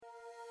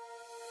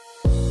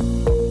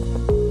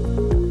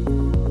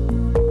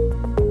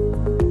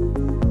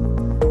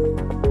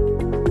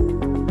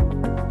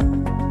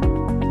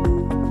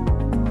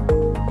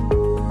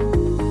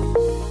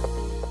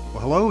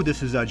Hello,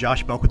 this is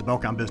Josh Belk with the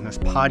Belk on Business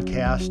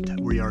podcast.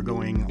 We are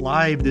going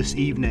live this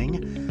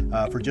evening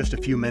for just a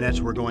few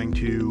minutes. We're going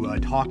to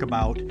talk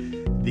about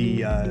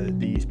these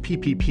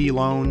PPP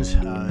loans.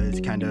 It's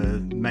kind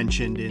of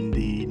mentioned in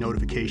the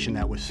notification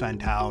that was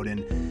sent out,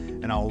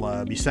 and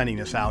I'll be sending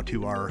this out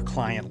to our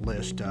client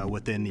list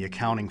within the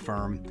accounting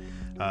firm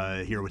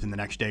here within the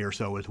next day or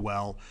so as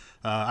well.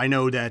 I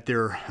know that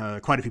there are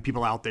quite a few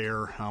people out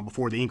there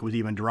before the ink was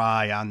even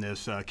dry on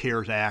this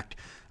CARES Act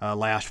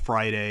last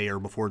Friday, or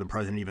before the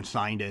president even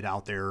signed it,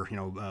 out there,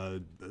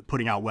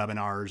 putting out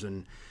webinars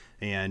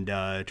and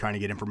trying to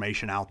get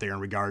information out there in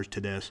regards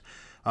to this.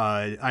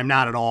 I'm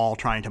not at all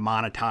trying to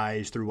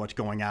monetize through what's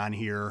going on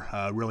here.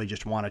 Really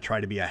just want to try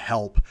to be a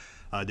help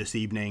this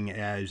evening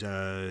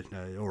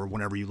or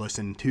whenever you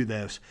listen to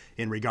this,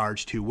 in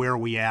regards to where are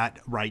we at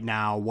right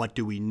now, what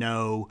do we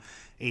know,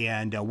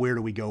 and where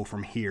do we go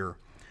from here.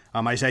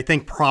 As I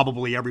think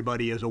probably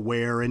everybody is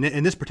aware, and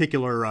this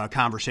particular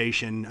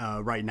conversation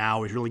right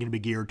now is really going to be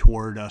geared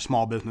toward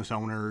small business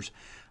owners,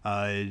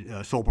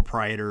 sole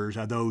proprietors,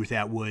 those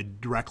that would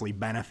directly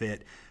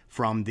benefit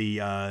from the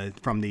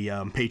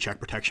Paycheck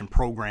Protection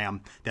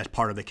Program that's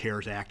part of the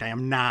CARES Act. I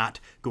am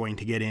not going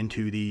to get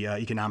into the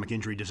economic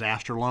injury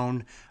disaster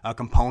loan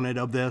component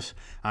of this.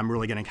 I'm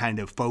really going to kind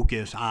of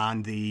focus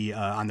on the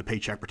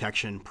Paycheck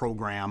Protection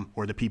Program,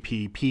 or the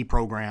PPP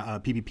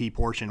program, PPP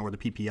portion, or the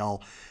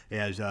PPL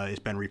as it's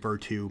been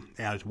referred to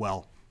as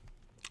well.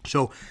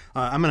 So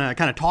I'm going to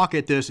kind of talk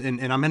at this,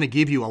 and I'm going to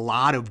give you a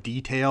lot of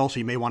detail, so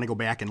you may want to go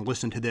back and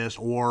listen to this,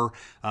 or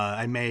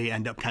I may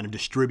end up kind of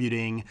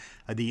distributing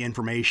the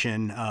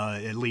information,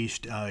 at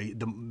least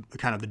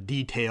the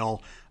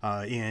detail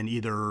in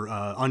either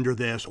under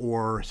this,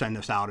 or send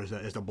this out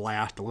as a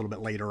blast a little bit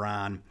later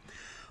on.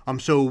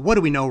 So what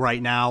do we know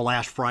right now?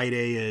 Last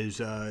Friday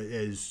is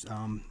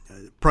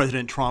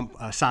President Trump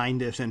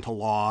signed this into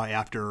law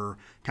after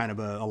kind of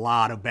a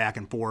lot of back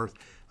and forth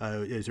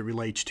as it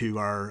relates to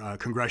our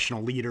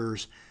congressional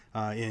leaders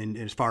in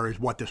as far as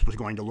what this was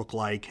going to look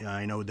like.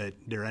 I know that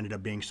there ended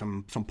up being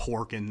some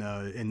pork in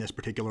this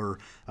particular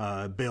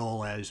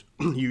bill, as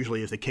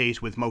usually is the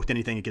case with most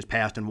anything that gets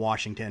passed in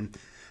Washington.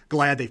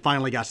 Glad they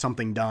finally got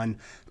something done.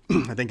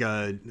 I think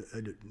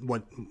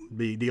what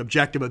the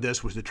objective of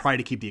this was to try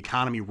to keep the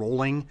economy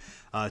rolling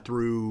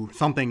through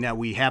something that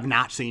we have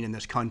not seen in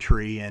this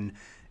country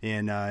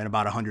in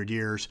about 100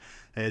 years,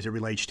 as it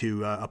relates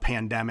to a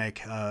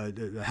pandemic, a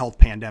health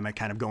pandemic,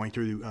 kind of going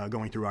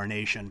through our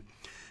nation.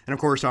 And of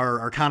course,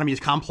 our economy is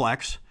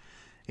complex.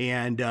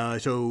 And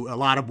so a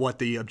lot of what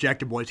the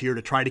objective was here,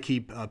 to try to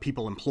keep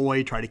people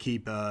employed, try to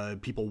keep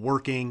people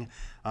working,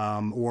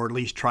 or at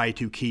least try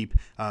to keep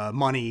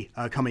money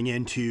coming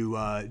into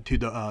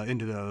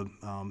the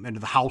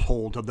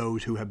households of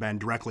those who have been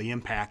directly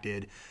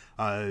impacted.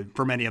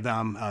 For many of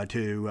them,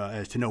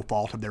 to no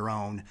fault of their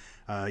own,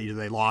 either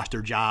they lost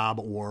their job,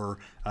 or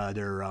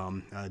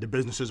their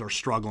businesses are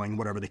struggling,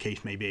 whatever the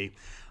case may be.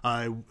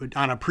 On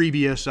a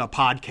previous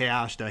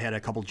podcast, I had a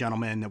couple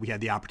gentlemen that we had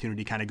the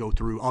opportunity to kind of go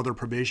through other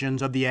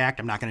provisions of the act.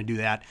 I'm not going to do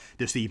that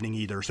this evening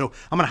either. So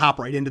I'm going to hop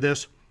right into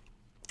this.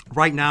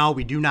 Right now,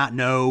 we do not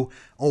know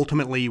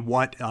ultimately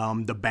what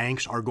the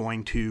banks are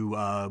going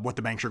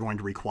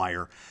to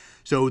require.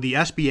 So the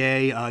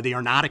SBA, they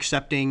are not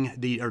accepting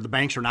the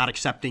banks are not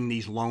accepting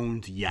these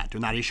loans yet. They're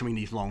not issuing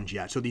these loans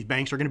yet. So these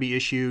banks are going to be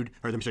issued,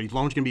 these loans are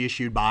going to be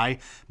issued by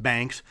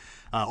banks.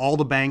 All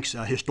the banks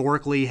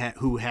historically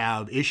who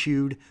have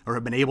issued or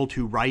have been able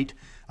to write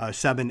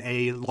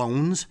 7A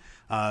loans,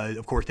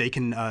 of course, they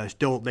can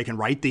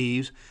write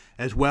these,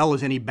 as well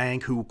as any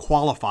bank who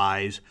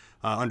qualifies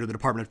under the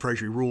Department of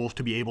Treasury rules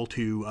to be able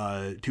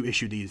to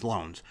issue these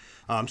loans.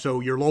 So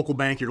your local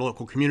bank, your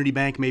local community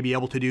bank, may be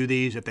able to do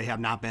these if they have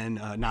not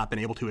been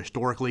able to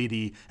historically.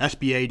 The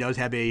SBA does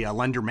have a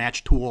lender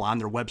match tool on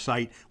their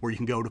website where you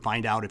can go to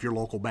find out if your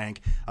local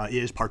bank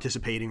is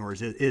participating or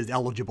is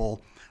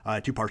eligible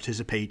to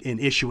participate in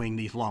issuing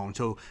these loans.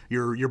 So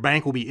your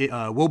bank will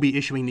be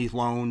issuing these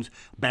loans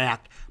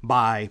backed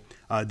by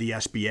the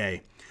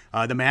SBA.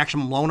 The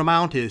maximum loan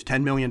amount is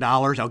 $10 million.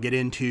 I'll get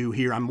into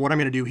here. What I'm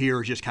going to do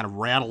here is just kind of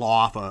rattle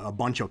off a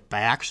bunch of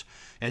facts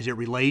as it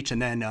relates.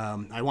 And then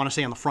I want to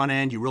say on the front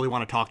end, you really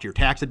want to talk to your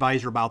tax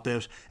advisor about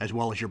this, as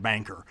well as your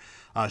banker.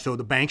 So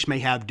the banks may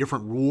have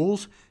different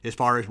rules as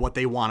far as what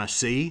they want to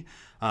see.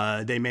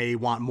 They may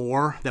want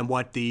more than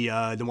what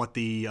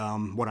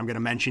I'm going to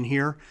mention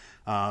here.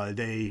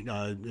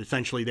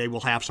 They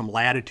will have some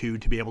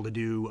latitude to be able to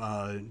do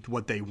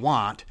what they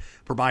want,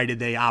 provided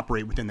they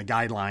operate within the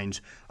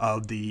guidelines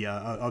of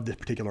this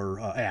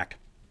particular act.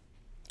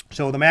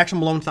 So the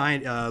maximum loan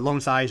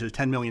size is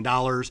 $10 million.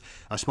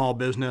 A small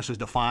business is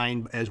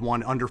defined as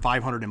one under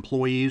 500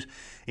 employees,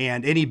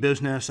 and any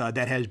business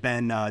that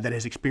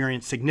has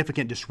experienced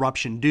significant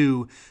disruption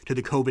due to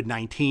the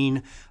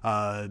COVID-19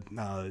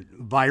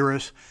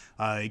 virus,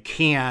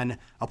 can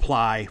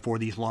apply for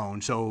these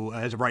loans. So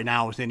as of right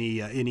now, it's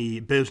any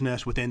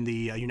business within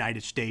the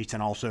United States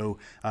and also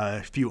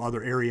a few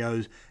other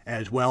areas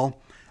as well.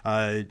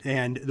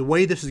 And the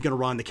way this is going to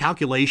run, the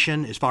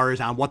calculation as far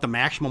as on what the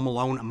maximum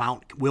loan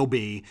amount will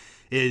be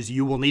is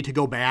you will need to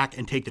go back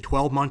and take the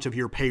 12 months of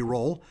your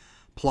payroll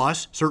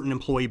plus certain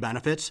employee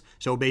benefits,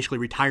 so basically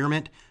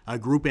retirement,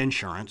 group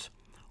insurance,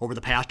 over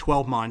the past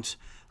 12 months,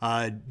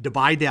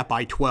 divide that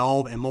by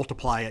 12 and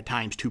multiply it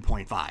times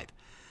 2.5.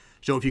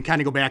 So if you kind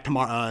of go back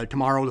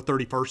tomorrow, the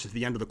 31st is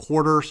the end of the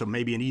quarter, so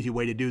maybe an easy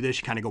way to do this,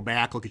 you kind of go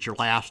back, look at your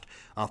last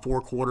 4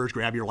 quarters,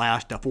 grab your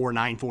last 4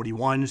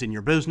 941s in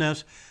your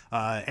business,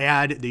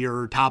 add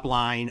your top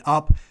line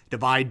up,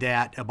 divide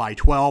that by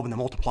 12, and then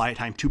multiply it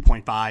times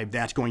 2.5.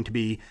 That's going to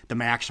be the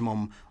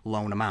maximum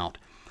loan amount.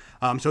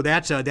 So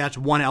that's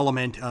one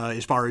element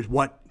as far as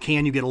what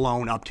can you get a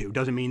loan up to.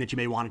 Doesn't mean that you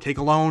may want to take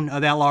a loan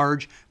that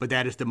large, but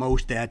that is the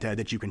most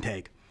that you can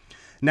take.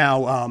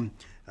 Now,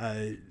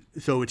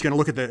 so it's going to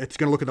look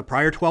at the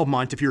prior 12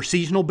 months. If you're a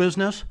seasonal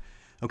business,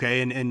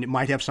 okay, and it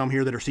might have some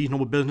here that are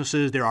seasonal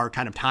businesses. There are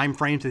kind of time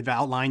frames they've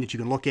outlined that you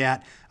can look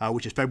at,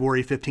 which is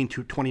February 15th,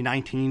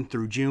 2019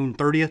 through June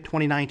 30th,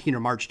 2019, or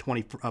March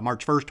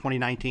 1st,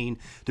 2019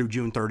 through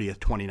June 30th,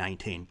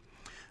 2019.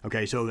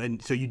 Okay, so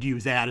you'd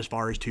use that as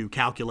far as to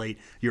calculate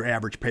your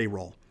average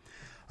payroll.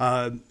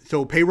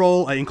 So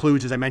payroll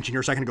includes, as I mentioned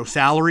here a second ago,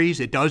 salaries.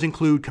 It does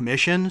include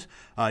commissions,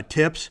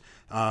 tips,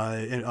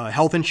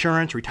 health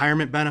insurance,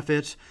 retirement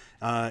benefits,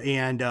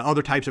 and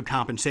other types of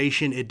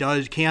compensation. It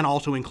can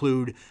also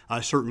include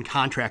certain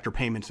contractor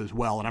payments as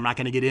well, and I'm not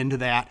going to get into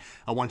that.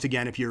 Once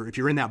again, if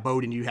you're in that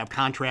boat and you have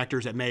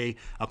contractors that may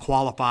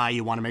qualify,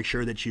 you want to make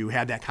sure that you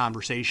have that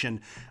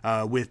conversation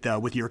with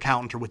your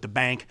accountant or with the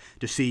bank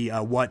to see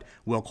what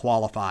will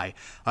qualify.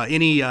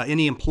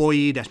 Any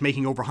employee that's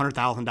making over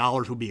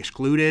 $100,000 will be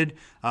excluded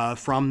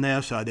from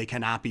this. They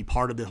cannot be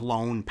part of this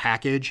loan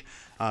package.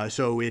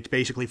 So it's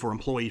basically for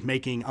employees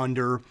making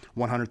under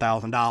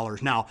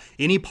 $100,000. Now,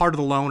 any part of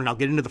the loan, and I'll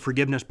get into the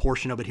forgiveness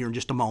portion of it here in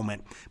just a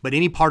moment, but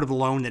any part of the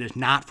loan that is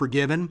not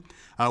forgiven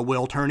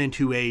will turn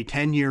into a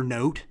 10-year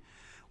note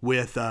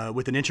with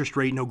an interest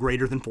rate no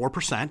greater than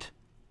 4%.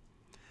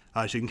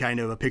 So you can kind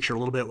of picture a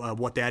little bit of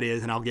what that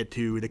is, and I'll get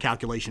to the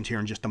calculations here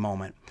in just a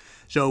moment.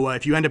 So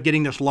if you end up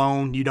getting this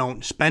loan, you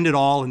don't spend it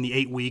all in the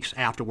 8 weeks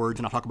afterwards,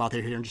 and I'll talk about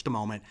that here in just a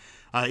moment.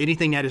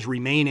 Anything that is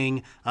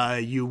remaining,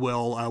 you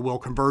will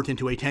convert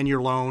into a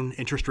 10-year loan,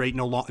 interest rate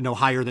no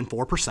higher than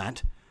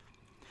 4%.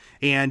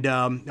 And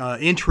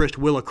interest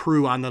will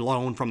accrue on the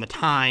loan from the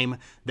time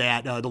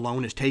that the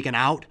loan is taken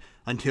out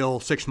until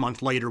 6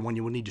 months later when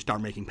you will need to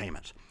start making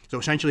payments. So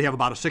essentially, you have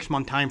about a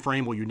 6-month time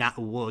frame where you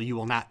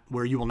will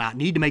not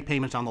need to make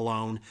payments on the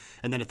loan,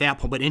 and then at that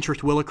point, but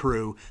interest will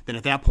accrue. Then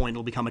at that point,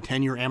 it'll become a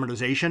 10-year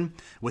amortization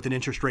with an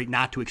interest rate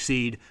not to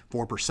exceed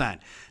 4%.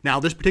 Now,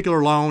 this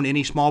particular loan,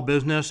 any small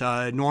business,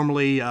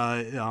 normally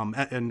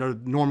in the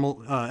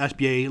normal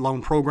SBA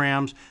loan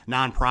programs,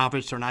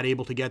 nonprofits are not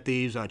able to get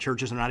these.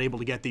 Churches are not able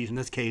to get these. In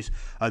this case,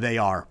 they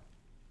are.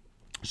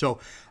 So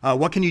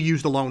what can you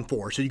use the loan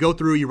for? So you go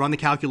through, you run the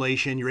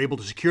calculation, you're able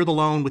to secure the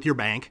loan with your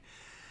bank.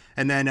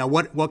 And then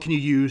what can you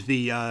use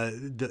the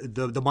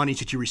monies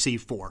that you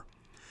receive for?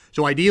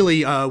 So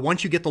ideally,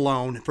 once you get the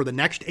loan for the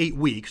next 8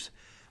 weeks,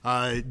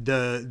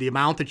 the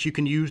amount that you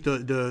can use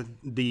the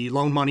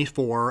loan monies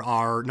for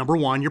are, number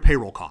one, your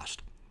payroll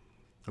cost.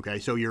 Okay,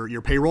 so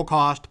your payroll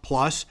cost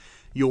plus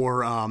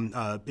your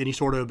any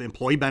sort of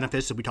employee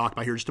benefits that we talked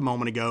about here just a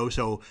moment ago.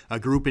 So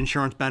group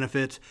insurance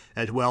benefits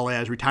as well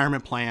as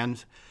retirement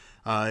plans,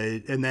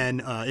 and then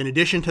in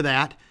addition to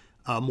that,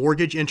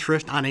 mortgage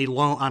interest on a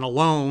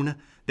loan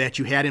that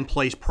you had in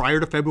place prior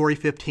to February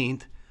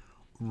 15th,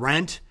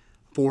 rent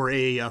for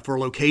a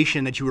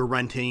location that you were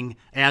renting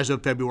as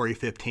of February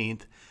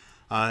 15th,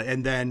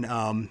 and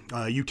then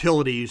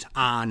utilities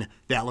on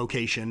that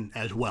location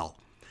as well.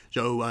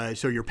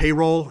 So your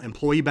payroll,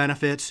 employee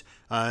benefits,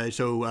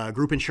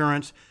 group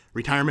insurance,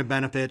 retirement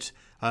benefits,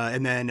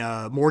 and then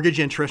mortgage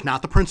interest,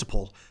 not the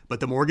principal, but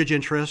the mortgage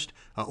interest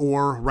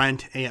or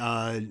rent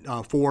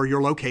for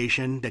your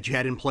location that you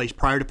had in place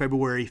prior to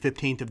February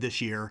 15th of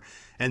this year,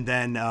 and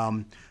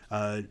then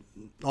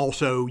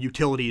also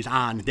utilities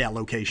on that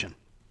location.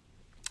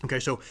 Okay,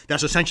 so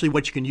that's essentially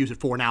what you can use it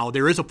for. Now,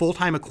 there is a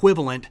full-time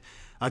equivalent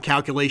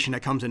calculation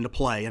that comes into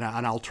play, and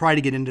I'll try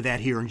to get into that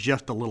here in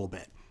just a little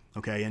bit.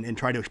 Okay, and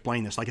try to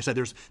explain this. Like I said,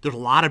 there's a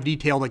lot of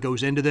detail that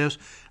goes into this.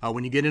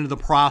 When you get into the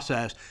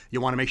process,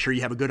 you want to make sure you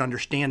have a good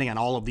understanding on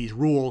all of these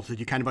rules, that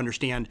you kind of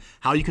understand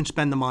how you can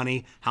spend the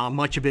money, how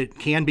much of it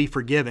can be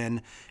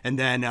forgiven, and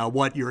then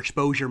what your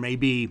exposure may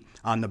be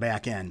on the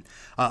back end.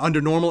 Under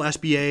normal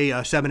SBA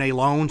 7A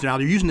loans, now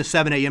they're using the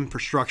 7A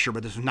infrastructure,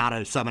 but this is not a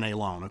 7A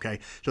loan, okay?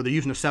 So they're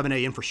using the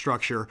 7A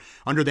infrastructure.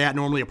 Under that,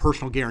 normally a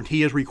personal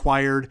guarantee is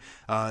required.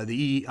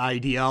 The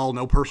EIDL,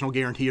 no personal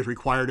guarantee is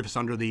required if it's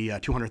under the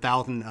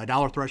 $200,000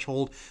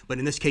 threshold, but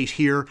in this case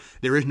here,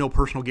 there is no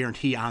personal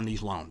guarantee on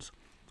these loans.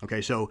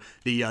 Okay, so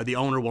the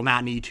owner will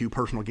not need to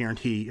personal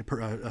guarantee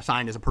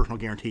assign as a personal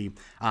guarantee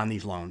on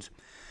these loans.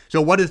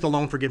 So what does the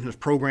loan forgiveness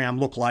program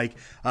look like?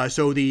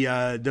 So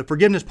the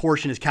forgiveness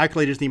portion is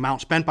calculated as the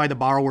amount spent by the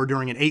borrower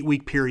during an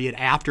 8-week period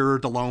after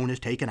the loan is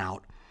taken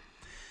out.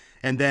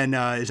 And then,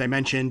 as I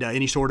mentioned,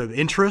 any sort of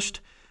interest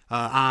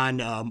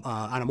on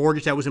a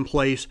mortgage that was in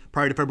place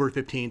prior to February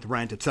 15th,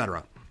 rent,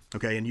 etc.,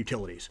 okay, and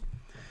utilities.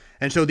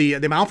 And so the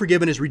amount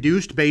forgiven is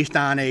reduced based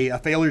on a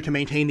failure to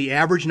maintain the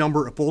average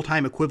number of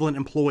full-time equivalent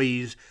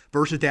employees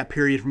versus that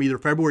period from either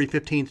February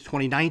 15th,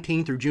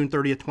 2019 through June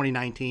 30th,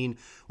 2019,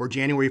 or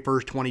January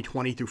 1st,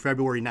 2020 through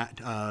February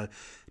 29th,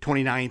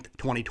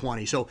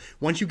 2020. So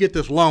once you get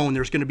this loan,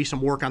 there's going to be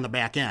some work on the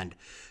back end.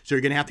 So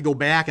you're going to have to go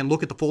back and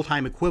look at the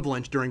full-time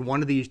equivalents during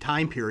one of these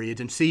time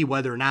periods and see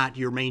whether or not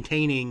you're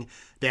maintaining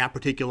that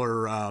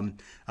particular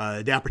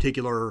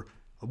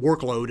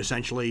workload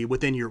essentially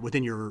within your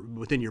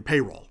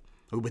payroll,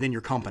 within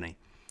your company.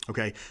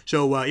 Okay,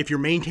 so if you're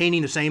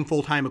maintaining the same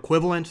full-time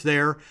equivalents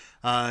there,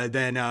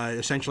 then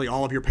essentially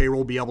all of your payroll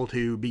will be able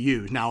to be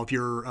used. Now, if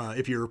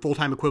your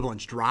full-time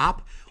equivalents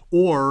drop,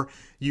 or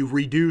you've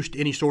reduced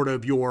any sort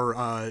of your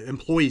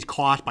employees'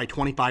 cost by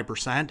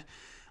 25%,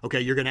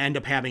 okay, you're going to end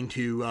up having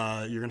to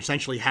you're going to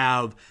essentially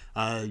have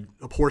a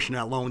portion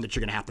of that loan that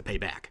you're going to have to pay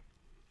back.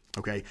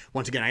 Okay.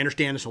 Once again, I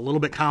understand it's a little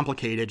bit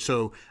complicated.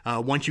 So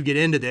once you get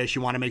into this,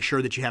 you want to make sure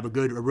that you have a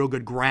real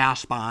good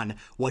grasp on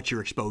what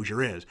your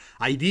exposure is.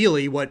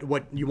 Ideally, what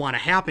you want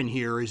to happen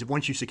here is that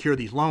once you secure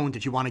these loans,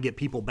 that you want to get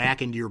people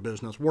back into your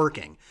business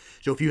working.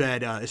 So if you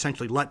had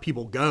essentially let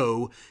people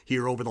go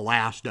here over the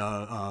last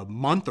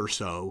month or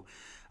so,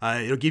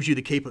 it gives you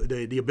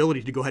the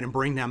ability to go ahead and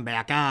bring them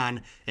back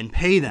on and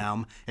pay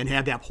them and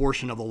have that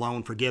portion of the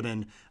loan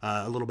forgiven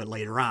a little bit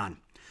later on.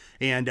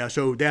 And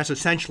so that's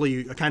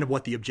essentially kind of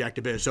what the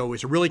objective is. So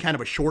it's really kind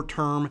of a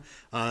short-term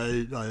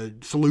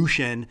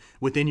solution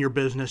within your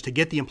business to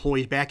get the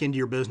employees back into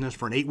your business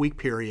for an 8-week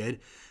period,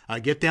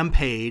 get them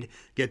paid,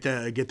 get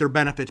their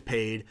benefits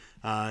paid,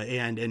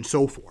 and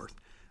so forth.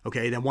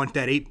 Okay, then once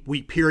that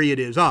 8-week period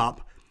is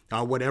up,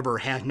 whatever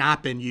has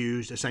not been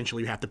used,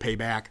 essentially you have to pay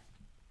back.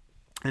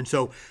 And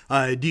so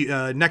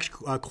next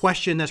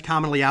question that's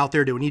commonly out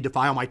there, do I need to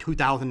file my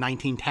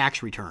 2019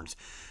 tax returns?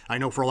 I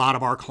know for a lot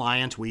of our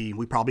clients, we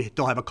probably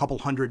still have a couple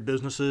hundred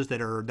businesses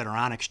that are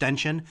on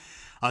extension.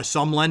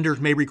 Some lenders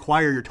may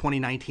require your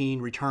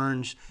 2019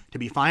 returns to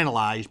be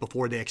finalized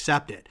before they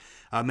accept it.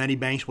 Many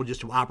banks will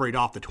just operate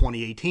off the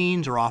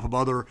 2018s or off of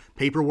other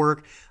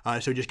paperwork.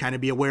 So just kind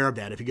of be aware of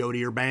that. If you go to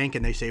your bank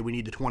and they say we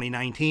need the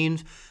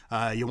 2019s,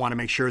 you want to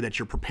make sure that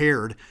you're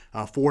prepared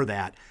for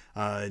that.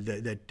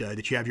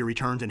 That you have your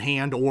returns in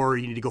hand, or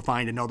you need to go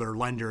find another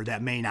lender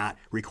that may not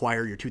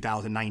require your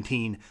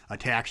 2019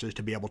 taxes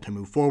to be able to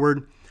move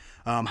forward.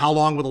 How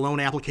long will the loan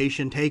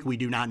application take? We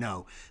do not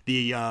know.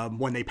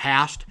 When they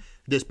passed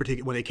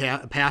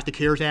passed the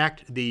CARES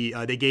Act,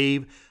 they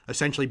gave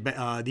essentially the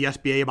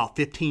SBA about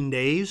 15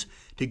 days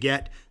to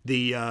get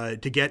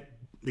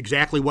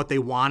exactly what they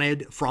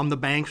wanted from the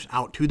banks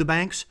out to the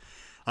banks.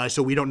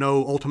 So we don't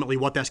know ultimately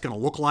what that's going to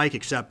look like,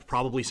 except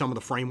probably some of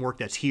the framework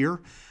that's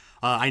here.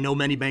 I know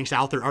many banks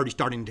out there are already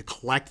starting to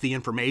collect the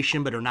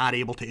information, but are not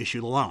able to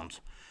issue the loans.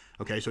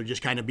 Okay, so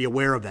just kind of be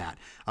aware of that.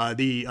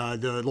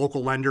 The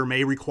local lender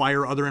may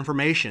require other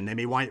information. They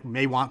may want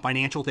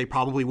financials. They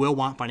probably will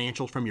want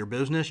financials from your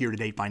business,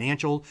 year-to-date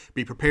financials.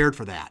 Be prepared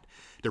for that.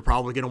 They're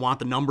probably going to want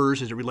the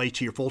numbers as it relates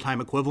to your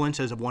full-time equivalents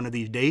as of one of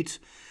these dates.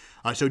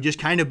 So just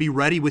kind of be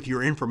ready with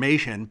your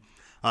information.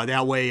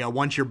 That way,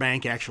 once your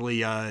bank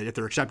actually, if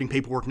they're accepting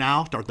paperwork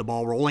now, start the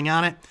ball rolling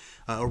on it,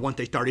 or once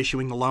they start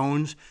issuing the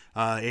loans,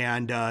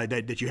 and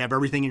that you have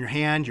everything in your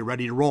hand, you're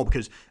ready to roll,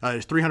 because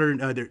it's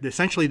 300.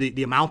 Essentially,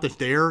 the amount that's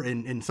there,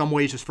 in some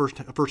ways, is first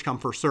come,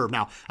 first serve.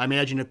 Now, I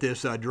imagine if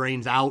this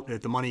drains out,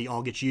 if the money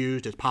all gets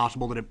used, it's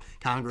possible that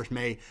Congress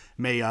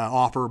may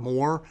offer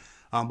more.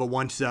 But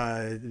once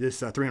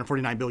this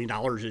 $349 billion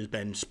has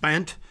been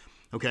spent,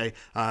 okay,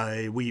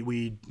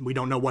 we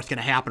don't know what's going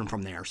to happen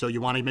from there. So you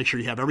want to make sure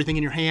you have everything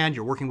in your hand.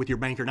 You're working with your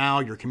banker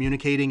now. You're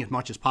communicating as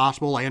much as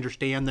possible. I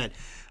understand that,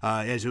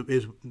 as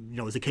is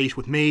the case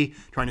with me,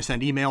 trying to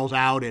send emails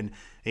out and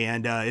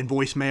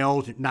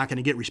voicemails, not going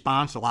to get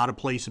response. A lot of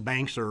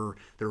banks they're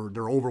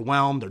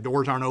overwhelmed. Their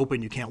doors aren't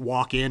open. You can't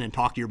walk in and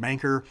talk to your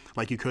banker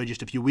like you could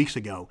just a few weeks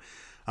ago.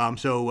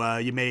 So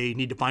you may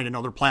need to find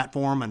another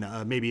platform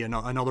and maybe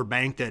another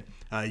bank that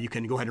you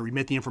can go ahead and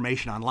remit the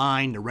information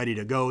online. They're ready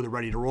to go. They're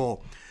ready to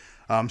roll.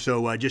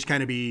 So just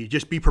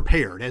be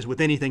prepared. As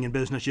with anything in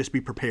business, just be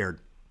prepared.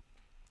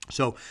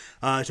 So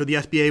the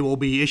SBA will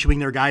be issuing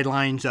their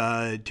guidelines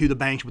to the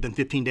banks within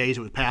 15 days.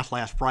 It was passed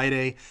last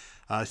Friday.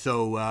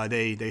 So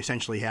they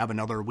essentially have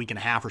another week and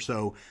a half or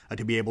so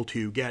to be able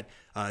to get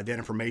that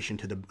information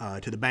to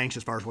the banks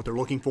as far as what they're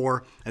looking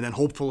for, and then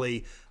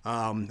hopefully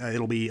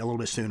it'll be a little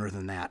bit sooner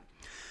than that.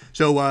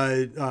 So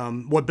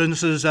what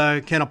businesses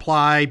can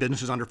apply?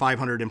 Businesses under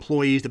 500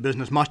 employees. The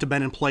business must have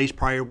been in place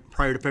prior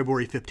to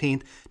February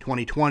 15th,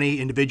 2020.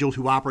 Individuals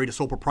who operate a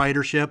sole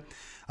proprietorship,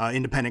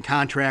 independent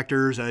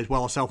contractors, as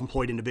well as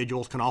self-employed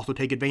individuals can also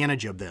take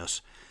advantage of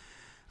this.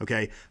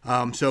 Okay,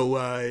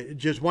 so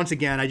just once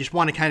again, I just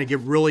want to kind of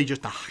give really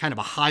just a kind of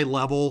a high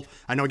level.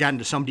 I know I got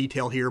into some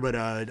detail here, but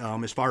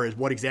as far as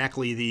what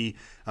exactly the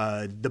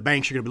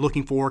banks are going to be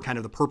looking for, kind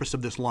of the purpose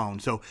of this loan.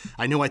 So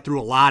I know I threw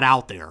a lot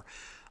out there.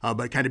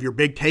 But kind of your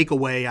big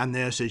takeaway on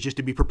this is just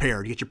to be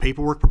prepared. Get your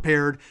paperwork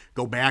prepared.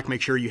 Go back,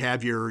 make sure you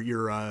have your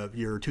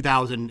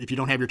 2000. If you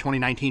don't have your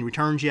 2019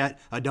 returns yet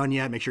done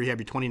yet, make sure you have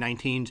your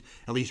 2019's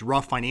at least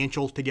rough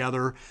financials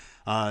together,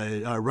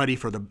 ready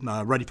for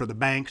the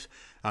banks.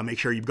 Make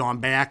sure you've gone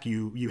back.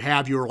 You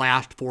have your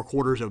last 4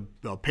 quarters of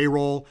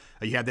payroll.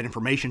 You have that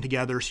information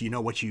together, so you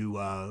know what you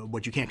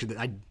can't do.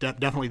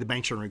 Definitely the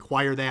banks are going to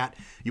require that.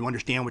 You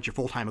understand what your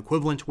full-time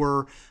equivalents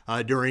were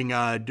during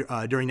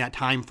that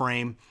time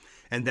frame.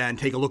 And then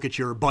take a look at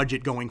your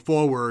budget going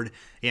forward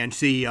and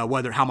see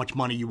how much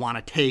money you want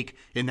to take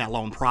in that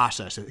loan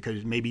process.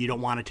 Because maybe you don't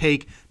want to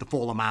take the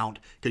full amount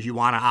because you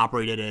want to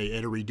operate at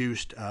a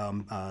reduced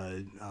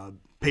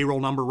payroll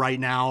number right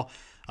now.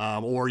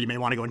 Or you may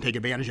want to go and take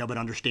advantage of it,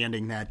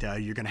 understanding that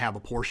you're going to have a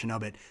portion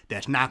of it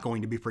that's not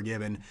going to be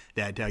forgiven,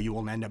 that you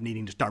will end up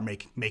needing to start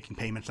making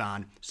payments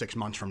on 6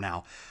 months from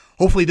now.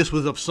 Hopefully this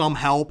was of some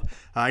help.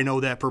 I know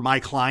that for my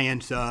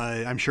clients,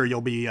 I'm sure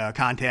you'll be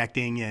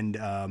contacting and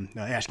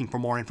asking for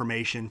more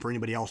information. For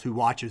anybody else who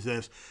watches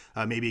this,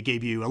 maybe it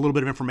gave you a little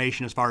bit of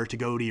information as far as to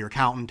go to your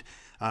accountant,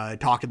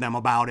 talk to them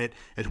about it,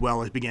 as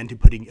well as begin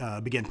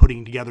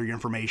putting together your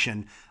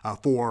information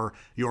for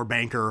your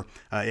banker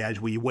as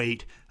we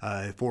wait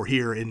for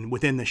here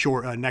within the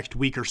short next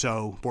week or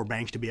so for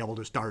banks to be able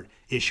to start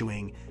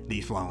issuing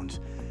these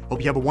loans. Hope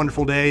you have a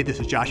wonderful day.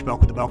 This is Josh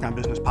Belk with the Belk on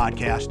Business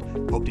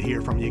Podcast. Hope to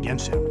hear from you again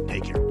soon.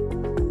 Take care.